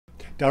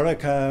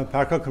Darragh,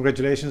 Parker,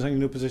 congratulations on your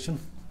new position.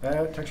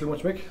 Thanks very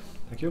much, Mick.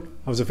 Thank you.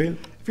 How does it feel?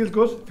 It feels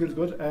good. It feels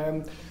good.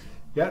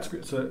 Yeah, it's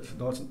great. It's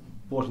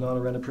both an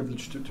honour and a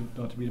privilege to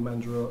be the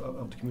manager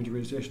of the community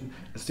radio station.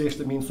 A station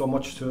that means so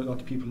much to the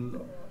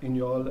people in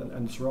Youghal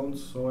and the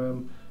surrounds. So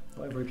I'm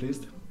very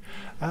pleased.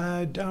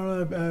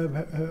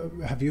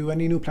 Darragh, have you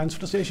any new plans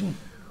for the station?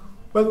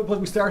 Well,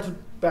 we started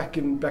back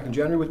in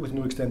January with a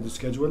new extended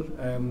schedule.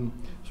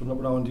 So we're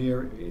now on the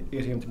air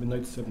 8 AM to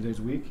midnight, 7 days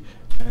a week.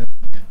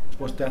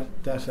 I suppose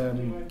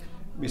that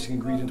missing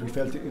ingredient we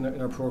felt in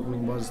our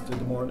programming was the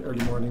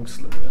early morning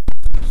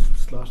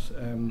slot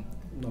on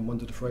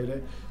Monday to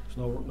Friday.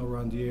 So now we're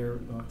on the air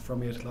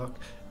from 8 o'clock.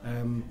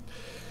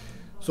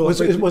 So was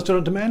there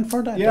a demand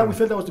for that? Yeah, we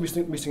felt that was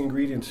the missing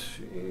ingredient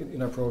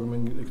in our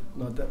programming.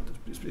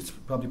 It's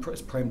probably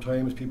prime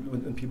time as people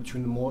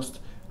tune the most,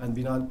 and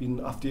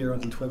being off the air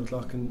until 12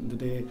 o'clock in the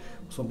day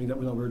was something that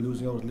we're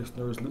losing out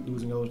listeners,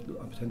 losing out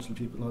on potential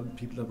people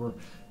that were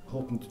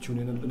hoping to tune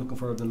in and looking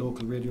for the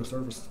local radio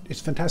service. It's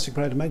fantastic,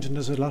 but I'd imagine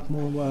there's a lot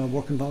more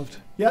work involved.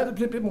 Yeah, a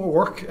bit more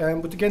work,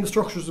 but again the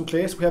structure's in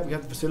place. We have the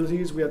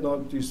facilities. We have now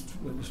this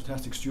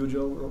fantastic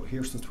studio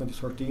here since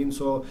 2013.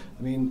 So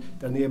I mean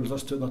that enables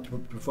us to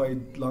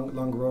provide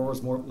longer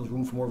hours, more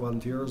room for more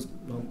volunteers,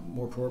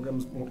 more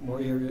programs, more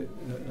area,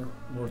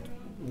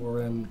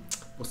 more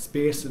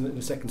space in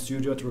the second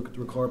studio to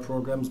record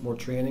programs, more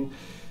training.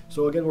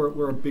 So again,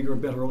 we're a bigger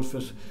and better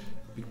outfit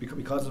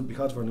because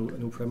of our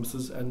new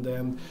premises, and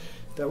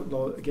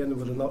that again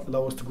will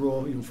allow us to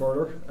grow even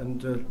further.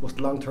 And what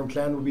the long-term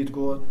plan would be to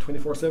go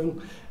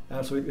 24/7.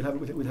 So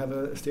we'd have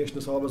a station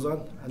that's always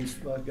on, and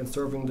again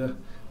serving the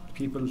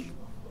people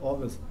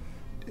always.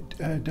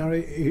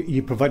 Darragh,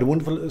 you provide a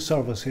wonderful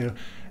service here,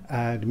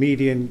 the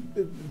media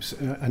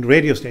and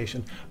radio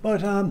station.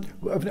 But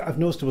I've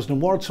noticed there was an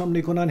award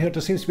ceremony going on here.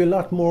 There seems to be a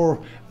lot more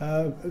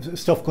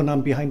stuff going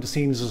on behind the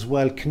scenes as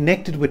well,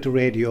 connected with the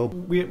radio.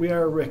 We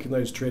are a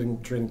recognised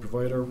training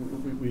provider.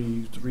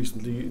 We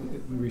recently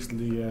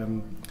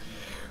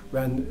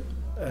ran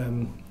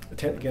a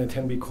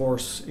 10-week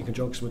course in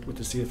conjunction with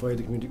the CFI,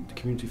 the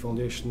Community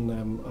Foundation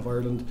of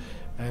Ireland.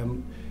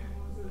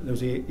 There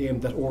was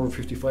aimed at over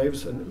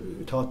 55s, and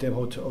we taught them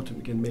how to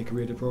again make a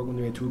radio program.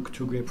 They made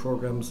two great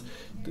programs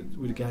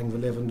with a gang of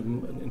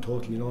 11 in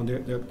total, and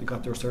they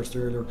got their certs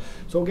earlier.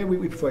 So again,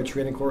 we provide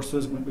training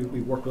courses. We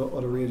work with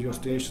other radio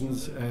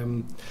stations.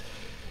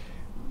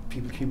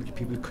 People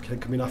can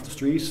come in off the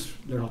street,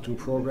 learn how to do a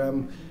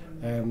program,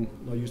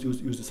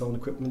 use the sound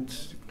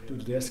equipment, do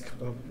the desk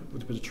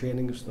with a bit of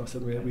training. It's not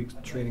 7 or 8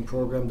 week training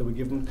program that we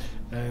give them.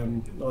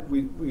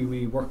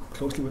 We work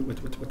closely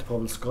with the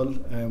Public Skull.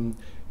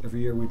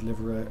 Every year we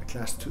deliver a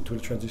class to the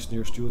transition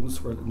year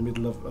students. We're in the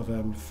middle of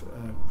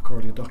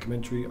recording a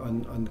documentary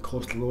on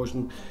coastal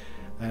erosion.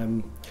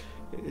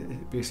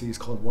 Basically it's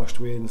called Washed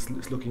Away, and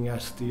it's looking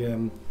at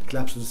the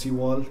collapse of the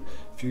seawall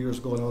a few years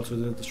ago, and also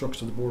the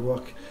destruction of the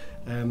boardwalk.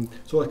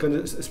 So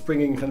it's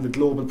bringing kind of a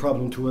global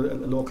problem to a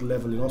local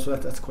level, so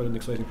that's quite an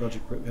exciting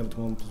project we have at the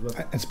moment as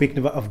well. And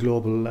speaking of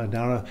global,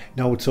 Darragh,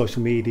 now with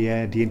social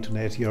media, the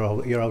internet, you're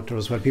out there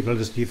as well. People are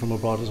listening to you from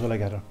abroad as well, I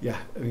gather. Yeah,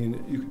 I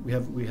mean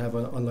we have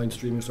an online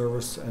streaming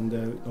service, and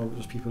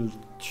there's people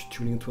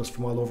tuning into us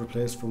from all over the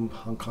place, from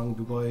Hong Kong,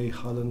 Dubai,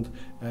 Holland,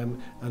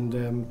 and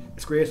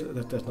it's great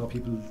that now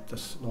people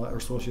that are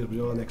associated with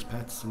all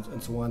expats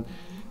and so on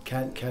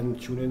can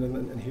tune in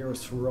and hear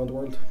us from around the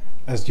world.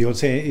 As you're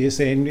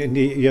saying in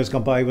the years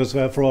gone by, was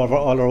for all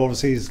our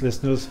overseas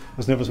listeners,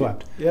 was never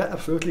swept. Yeah,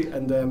 absolutely.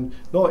 And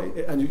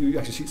and you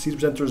actually see the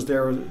presenters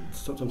there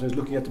sometimes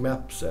looking at the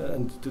maps,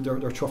 and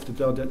they're chuffed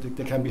that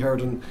they can be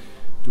heard in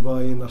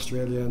Dubai and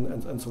Australia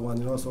and so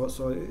on.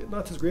 So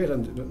that's great.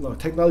 And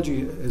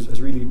technology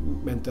has really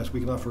meant that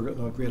we can offer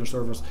greater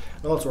service,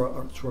 and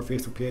also through our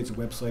Facebook page and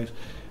website.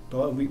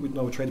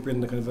 We try to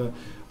bring the kind of a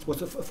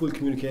full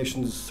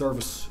communications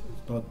service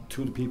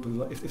to the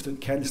people. If they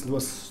can't listen to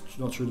us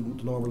through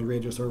the normal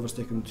radio service,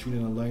 they can tune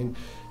in online.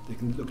 They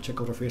can check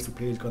out our Facebook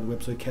page, go on the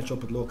website, catch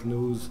up with local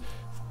news,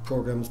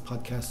 programs,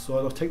 podcasts.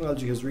 So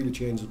technology has really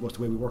changed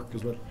the way we work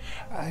as well.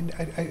 And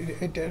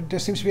there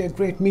seems to be a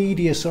great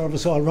media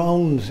service all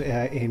around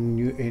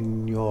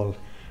in Youghal.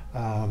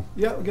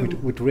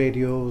 With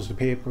radios, the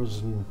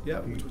papers, and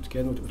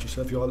with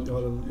yourself, Youghal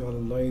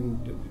Online,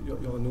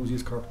 Youghal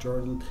Newsies, Cork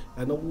Journal,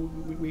 and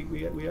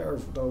we are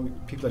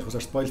people like us are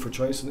spoiled for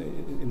choice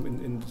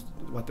in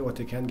what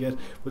they can get.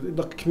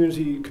 But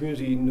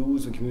community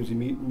news and community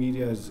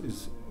media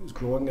is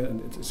growing,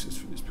 and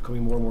it's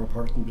becoming more and more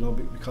important.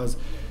 Because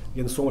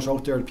again, there's so much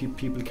out there that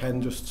people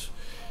can just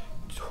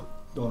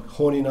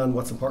hone in on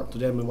what's important to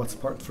them and what's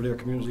important for their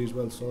community as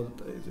well. So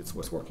it's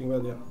working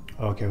well, yeah.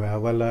 Okay,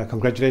 well,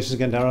 congratulations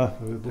again, Darragh.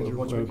 Thank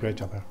you very much. Great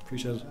job here.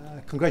 Appreciate it.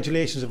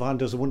 Congratulations, Yvonne.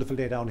 There's a wonderful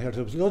day down here.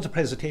 There's loads of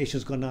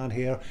presentations going on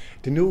here.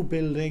 The new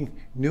building,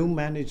 new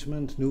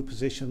management, new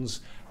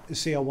positions.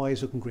 COI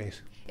is looking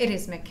great. It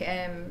is, Mick.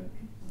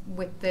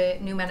 with the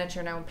new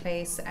manager now in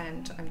place,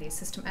 and I'm the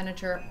assistant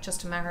manager,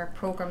 Justin Maher,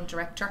 program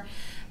director,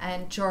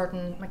 and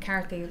Jordan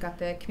McCarthy, who got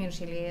the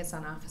community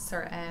liaison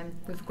officer.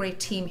 We've a great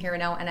team here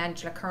now, and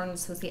Angela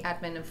Kearns, who's the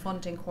admin and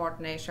funding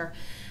coordinator.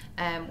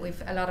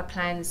 We've a lot of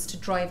plans to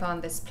drive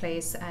on this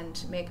place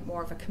and make it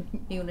more of a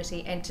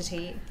community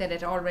entity than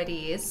it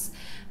already is,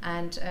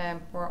 and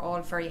we're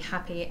all very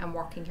happy and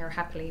working here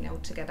happily now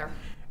together.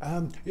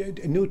 A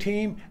new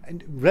team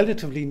and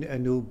relatively a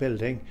new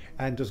building,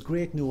 and there's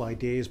great new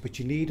ideas, but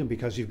you need them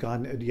because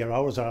your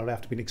hours are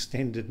after being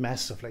extended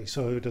massively,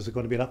 so there's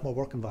going to be a lot more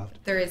work involved.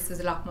 There's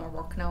a lot more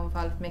work now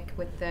involved, Mick,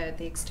 with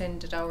the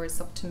extended hours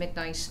up to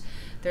midnight.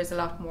 There's a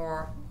lot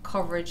more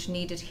coverage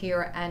needed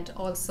here, and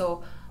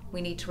also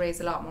we need to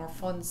raise a lot more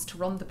funds to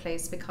run the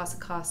place because it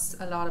costs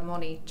a lot of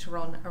money to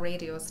run a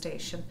radio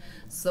station.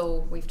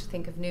 So we have to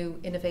think of new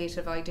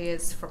innovative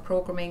ideas for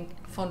programming,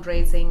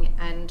 fundraising,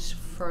 and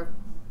for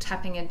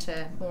tapping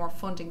into more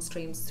funding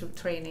streams through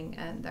training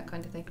and that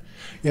kind of thing.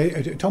 Yeah,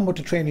 talking about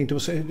the training, there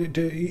was,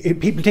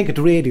 people think of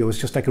the radio as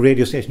just like a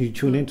radio station, you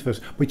tune into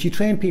it, but you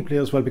train people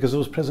as well because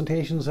those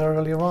presentations are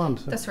earlier on.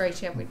 So. That's right,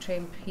 yeah, we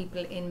train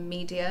people in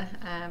media,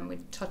 we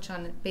touch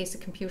on basic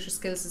computer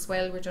skills as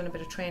well, we're doing a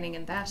bit of training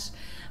in that.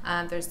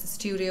 There's the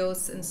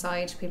studios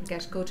inside, people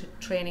get good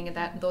training in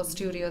that, and those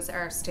studios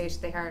are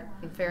state-of-the-art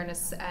in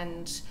fairness,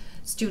 and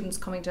students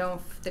coming down,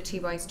 the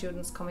TY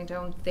students coming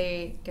down,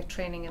 they get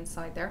training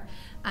inside there.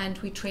 And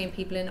we train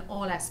people in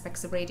all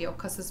aspects of radio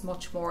because there's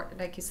much more,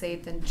 like you say,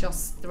 than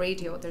just the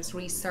radio. There's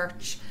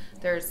research,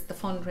 there's the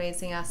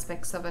fundraising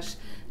aspects of it,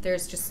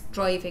 there's just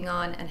driving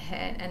on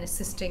and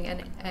assisting,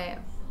 and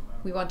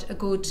we want a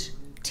good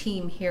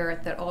team here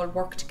that all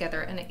work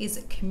together, and it is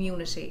a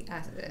community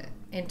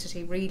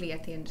entity really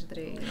at the end of the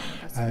day.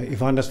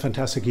 Yvonne, that's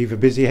fantastic. You have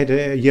a busy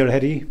year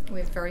ahead of you?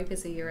 We have a very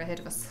busy year ahead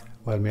of us.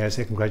 Well, may I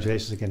say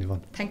congratulations again,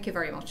 Yvonne. Thank you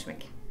very much,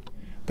 Mick.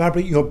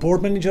 Barbara, you're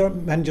board manager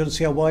of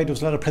CRY. There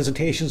was a lot of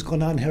presentations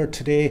going on here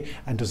today,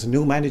 and there's a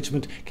new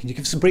management. Can you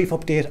give us a brief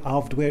update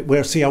of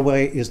where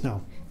CRY is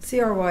now?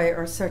 CRY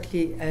are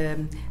certainly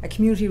a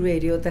community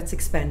radio that's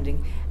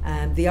expanding.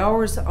 The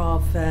hours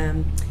of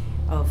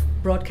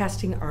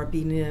broadcasting are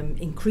being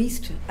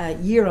increased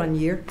year on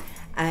year,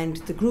 and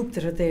the group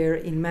that are there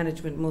in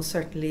management, most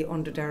certainly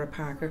under Darragh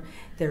Parker,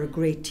 they're a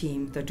great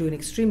team. They're doing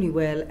extremely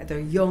well. They're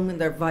young and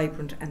they're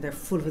vibrant and they're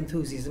full of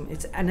enthusiasm.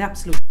 It's an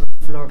absolute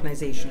wonderful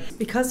organisation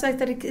because like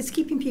that it's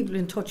keeping people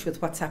in touch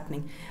with what's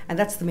happening, and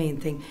that's the main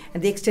thing.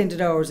 And the extended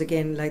hours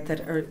again, like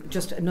that, are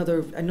just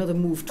another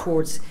move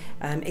towards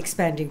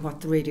expanding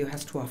what the radio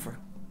has to offer.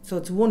 So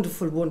it's a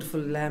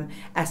wonderful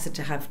asset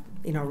to have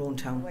in our own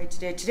town. Right,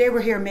 today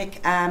we're here,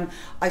 Mick,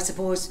 I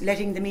suppose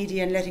letting the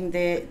media and letting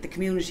the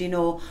community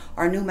know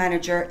our new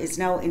manager is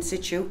now in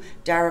situ,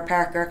 Darragh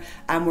Parker,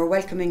 and we're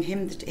welcoming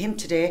him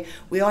today.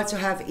 We also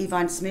have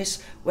Yvonne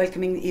Smith,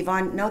 welcoming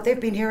Yvonne. Now they've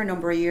been here a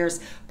number of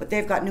years, but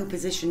they've got new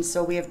positions,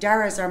 so we have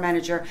Darragh as our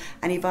manager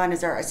and Yvonne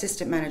as our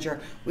assistant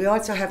manager. We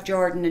also have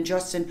Jordan and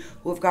Justin,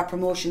 who have got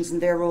promotions in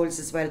their roles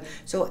as well.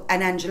 So,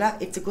 and Angela,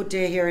 it's a good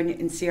day here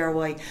in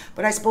CRY.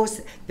 But I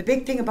suppose the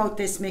big thing about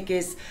this, Mick,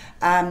 is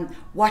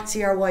what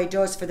CRY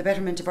does for the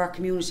betterment of our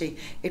community.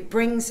 It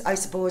brings, I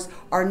suppose,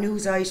 our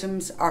news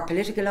items, our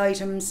political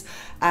items,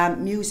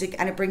 music,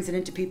 and it brings it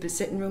into people's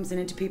sitting rooms and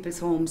into people's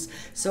homes.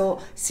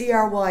 So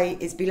CRY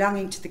is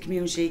belonging to the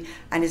community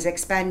and is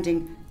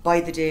expanding by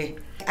the day.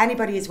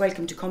 Anybody is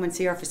welcome to come and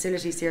see our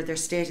facilities here. They're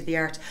state of the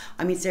art.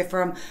 I mean, say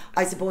from,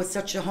 I suppose,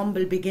 such a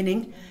humble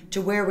beginning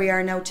to where we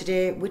are now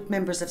today with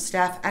members of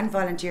staff and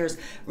volunteers.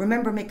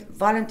 Remember, Mick,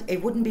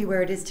 it wouldn't be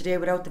where it is today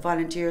without the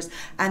volunteers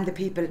and the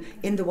people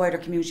in the wider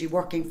community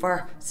working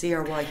for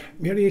CRY.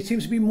 Mary, it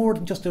seems to be more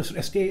than just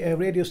a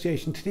radio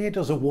station. Today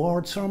there's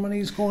award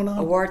ceremonies going on.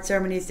 Award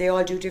ceremonies, they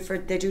do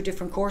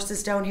different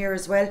courses down here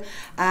as well.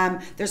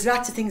 There's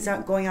lots of things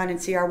going on in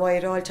CRY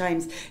at all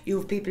times. You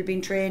have people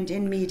being trained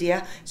in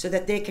media so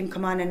that they can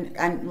come on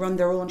and run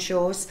their own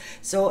shows.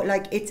 So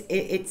like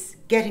it's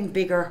getting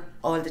bigger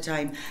all the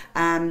time.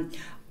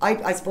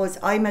 I suppose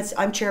I'm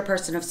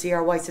chairperson of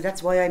CRY, so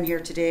that's why I'm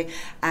here today,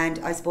 and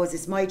I suppose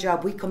it's my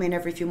job. We come in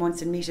every few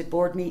months and meet at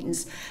board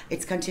meetings.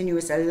 It's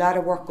continuous. A lot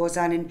of work goes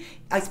on, and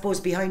I suppose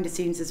behind the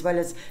scenes as well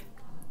as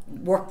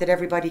work that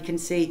everybody can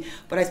see.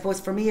 But I suppose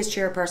for me as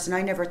chairperson,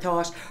 I never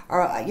thought,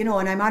 and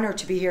I'm honoured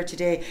to be here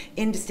today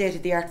in the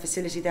state-of-the-art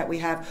facility that we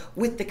have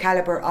with the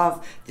calibre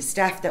of the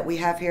staff that we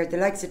have here, the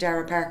likes of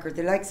Darragh Parker,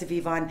 the likes of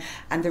Yvonne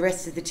and the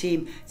rest of the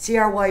team.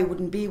 CRY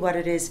wouldn't be what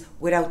it is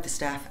without the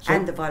staff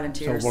and the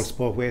volunteers. So it works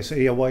both ways.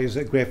 CRY is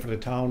great for the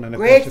town and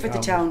great for the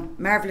town,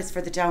 marvellous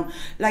for the town.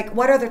 Like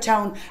what other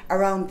town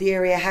around the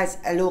area has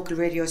a local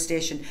radio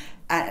station?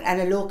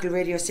 And a local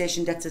radio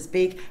station that's as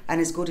big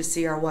and as good as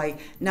CRY,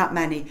 not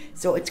many.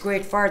 So it's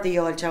great for the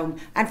Youghal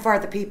town and for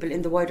the people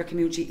in the wider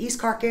community,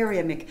 East Cork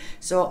area, Mick.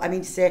 So I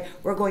mean to say,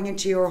 we're going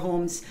into your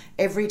homes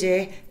every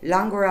day,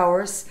 longer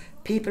hours,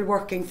 people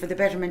working for the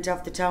betterment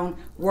of the town,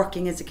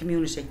 working as a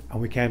community.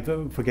 And we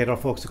can't forget our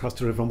folks across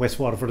the river in West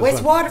Waterford as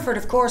West well. Waterford,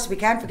 of course, we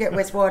can't forget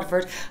West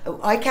Waterford.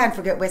 I can't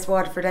forget West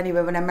Waterford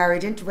anyway when I'm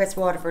married into West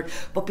Waterford.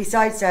 But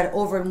besides that,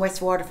 over in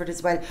West Waterford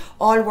as well,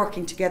 all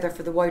working together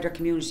for the wider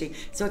community.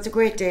 So it's a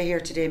great day here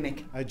today,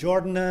 Mick.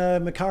 Jordan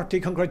McCarthy,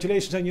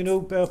 congratulations on your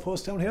new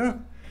post down here.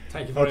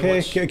 Thank you very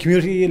much.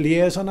 Community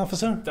Liaison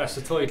Officer. That's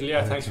the title,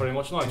 yeah, thanks very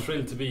much. No, I'm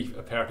thrilled to be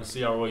a part of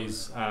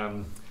CRY's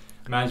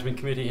management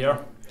committee here.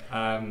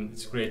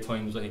 It's great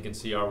times, I think, in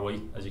CRY.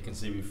 As you can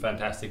see, we have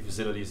fantastic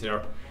facilities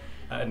here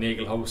at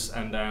Nagle House.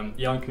 And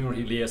I'm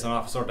Community Liaison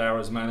Officer,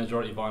 Darragh's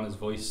manager, Yvonne is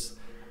vice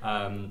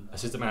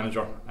assistant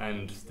manager,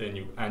 and then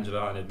you Angela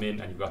on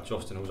admin, and you've got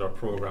Justin, who's our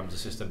programs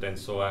assistant then.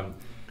 So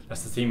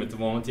that's the team at the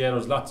moment. Yeah,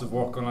 there's lots of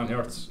work going on here.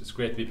 It's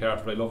great to be part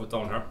of it. I love it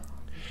down here.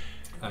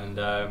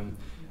 And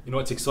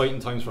it's exciting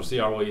times for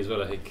CRY as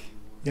well, I think.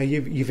 Yeah,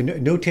 you've a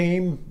new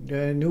team,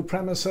 new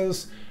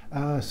premises,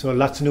 so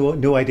lots of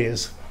new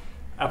ideas.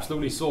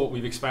 Absolutely. So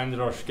we've expanded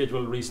our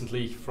schedule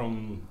recently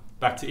from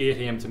back to 8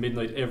 AM to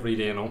midnight every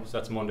day now. So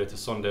that's Monday to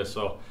Sunday.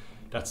 So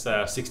that's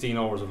 16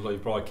 hours of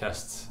live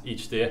broadcasts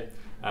each day.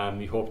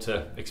 We hope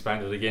to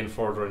expand it again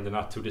further in the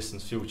not too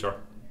distant future.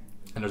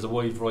 And there's a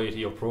wide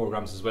variety of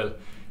programs as well.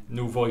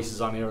 New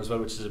voices on here as well,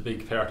 which is a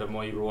big part of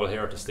my role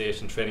here at the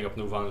station, training up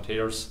new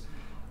volunteers.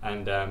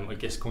 And I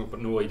guess coming up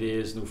with new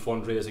ideas, new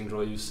fundraising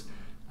drives,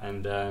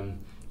 and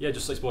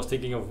just I suppose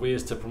thinking of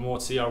ways to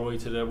promote CRY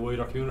to the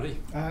wider community.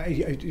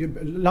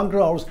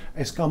 Longer hours,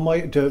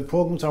 the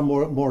programs are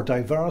more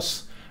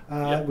diverse.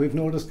 We've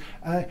noticed.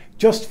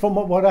 Just from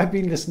what I've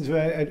been listening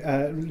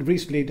to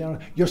recently,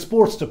 Darragh, your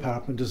sports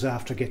department is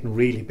after getting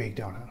really big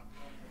down here.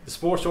 The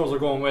sports shows are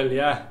going well,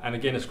 yeah, and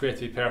again it's great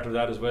to be part of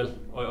that as well.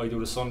 I do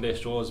the Sunday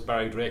shows,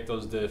 Barry Drake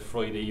does the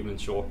Friday evening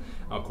show,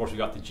 and of course we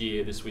got the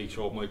GA this week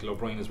show with Michael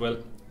O'Brien as well.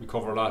 We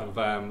cover a lot of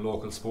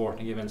local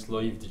sporting events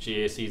live. The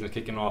GA season is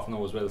kicking off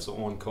now as well, so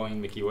Owen Coyne,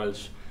 Mickey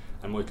Welsh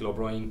and Michael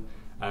O'Brien,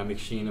 Mick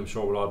Sheen, I'm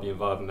sure will all be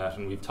involved in that,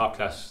 and we've top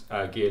class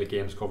Gaelic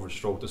games coverage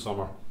throughout the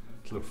summer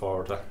to look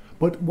forward to.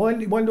 But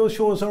while those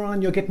shows are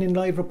on, you're getting in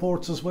live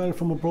reports as well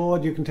from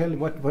abroad. You can tell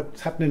what's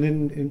happening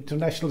in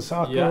international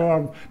soccer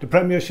or the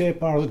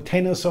Premiership or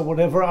tennis or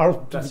whatever,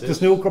 or the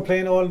snooker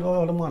playing all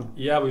in one.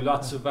 Yeah, we've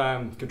lots of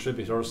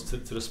contributors to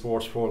the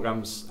sports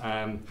programmes.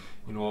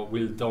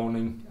 Will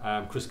Downing,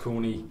 Chris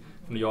Cooney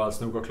from the Youghal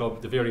Snooker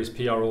Club, the various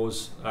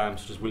PROs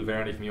such as Will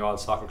Verney from the Youghal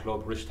Soccer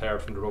Club, Rich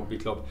Tard from the Rugby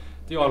Club.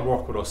 They all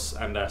work with us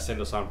and send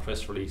us on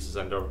press releases,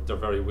 and they're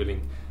very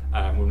willing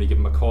when we give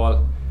them a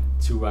call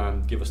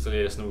to give us the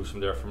latest news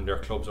from their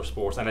clubs or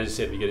sports. And as you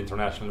said, we get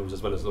international news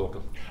as well as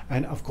local.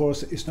 And of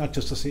course, it's not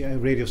just a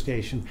radio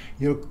station,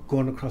 you're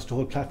going across the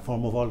whole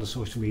platform of all the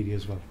social media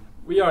as well.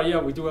 We are, yeah,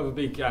 we do have a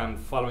big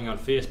following on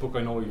Facebook.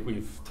 I know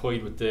we've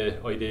toyed with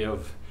the idea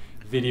of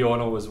video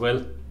now as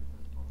well,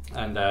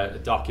 and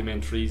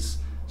documentaries.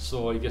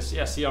 So I guess,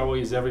 yeah, CRY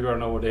is everywhere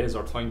nowadays.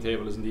 Our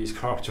timetable is in these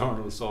Cork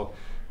journals, so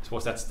I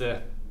suppose that's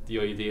the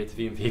idea, to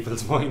be in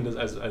people's mind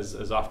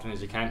as often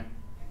as you can.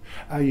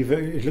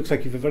 It looks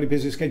like you've a very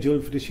busy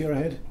schedule for this year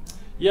ahead.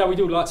 Yeah, we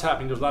do, lots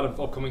happening. There's a lot of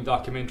upcoming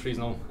documentaries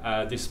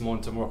now. This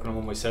month I'm working on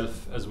one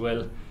myself as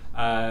well.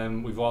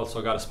 We've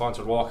also got a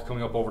sponsored walk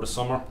coming up over the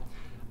summer.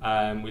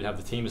 We'll have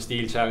the Team of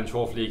Steel Challenge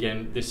hopefully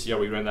again this year.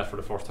 We ran that for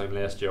the first time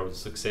last year with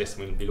success,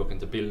 and we'll be looking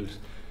to build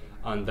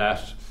on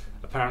that.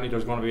 Apparently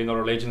there's going to be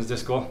another Legends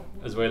Disco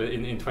as well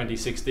in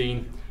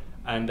 2016.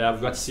 And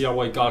we've got the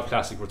CRY Golf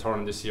Classic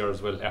returning this year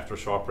as well after a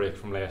short break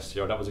from last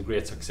year. That was a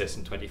great success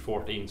in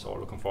 2014, so we're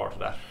looking forward to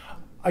that.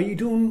 Are you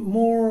doing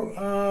more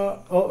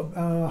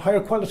higher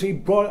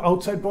quality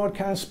outside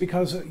broadcasts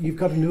because you've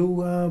got a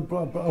new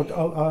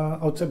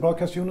outside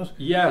broadcast unit?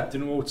 Yeah, the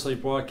new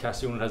outside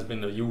broadcast unit has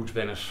been a huge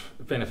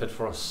benefit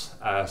for us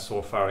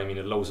so far. I mean,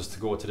 it allows us to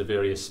go to the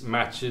various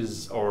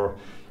matches or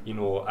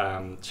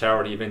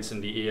charity events in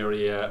the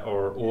area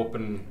or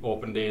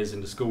open days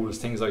in the schools,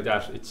 things like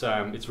that.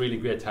 It's really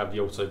great to have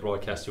the outside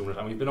broadcast unit,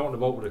 and we've been out and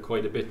about with it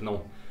quite a bit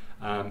now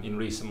in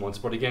recent months.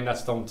 But again,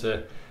 that's down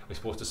to, I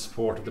suppose, the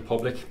support of the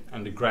public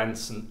and the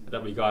grants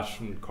that we got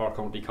from Cork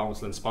County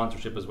Council and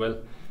sponsorship as well.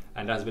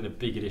 And that has been a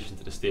big addition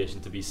to the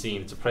station to be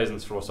seen. It's a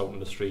presence for us out in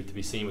the street to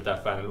be seen with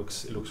that van. It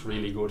looks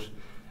really good,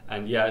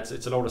 and yeah,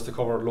 it's allowed us to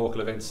cover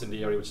local events in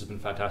the area, which has been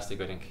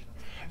fantastic, I think.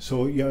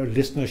 So your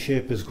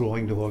listenership is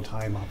growing the whole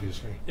time,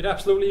 obviously. It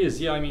absolutely is,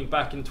 yeah. I mean,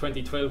 back in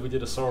 2012 we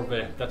did a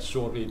survey that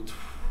showed we had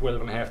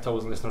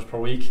 12,500 listeners per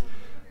week.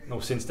 Now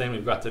since then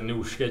we've got the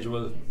new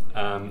schedule,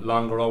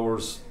 longer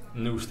hours,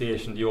 new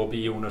station, the OB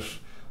unit.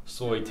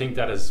 So I think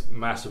that has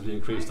massively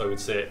increased, I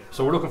would say.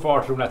 So we're looking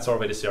forward to doing that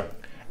survey this year.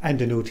 And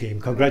the new team.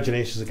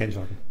 Congratulations again,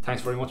 Jordan.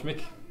 Thanks very much,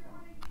 Mick.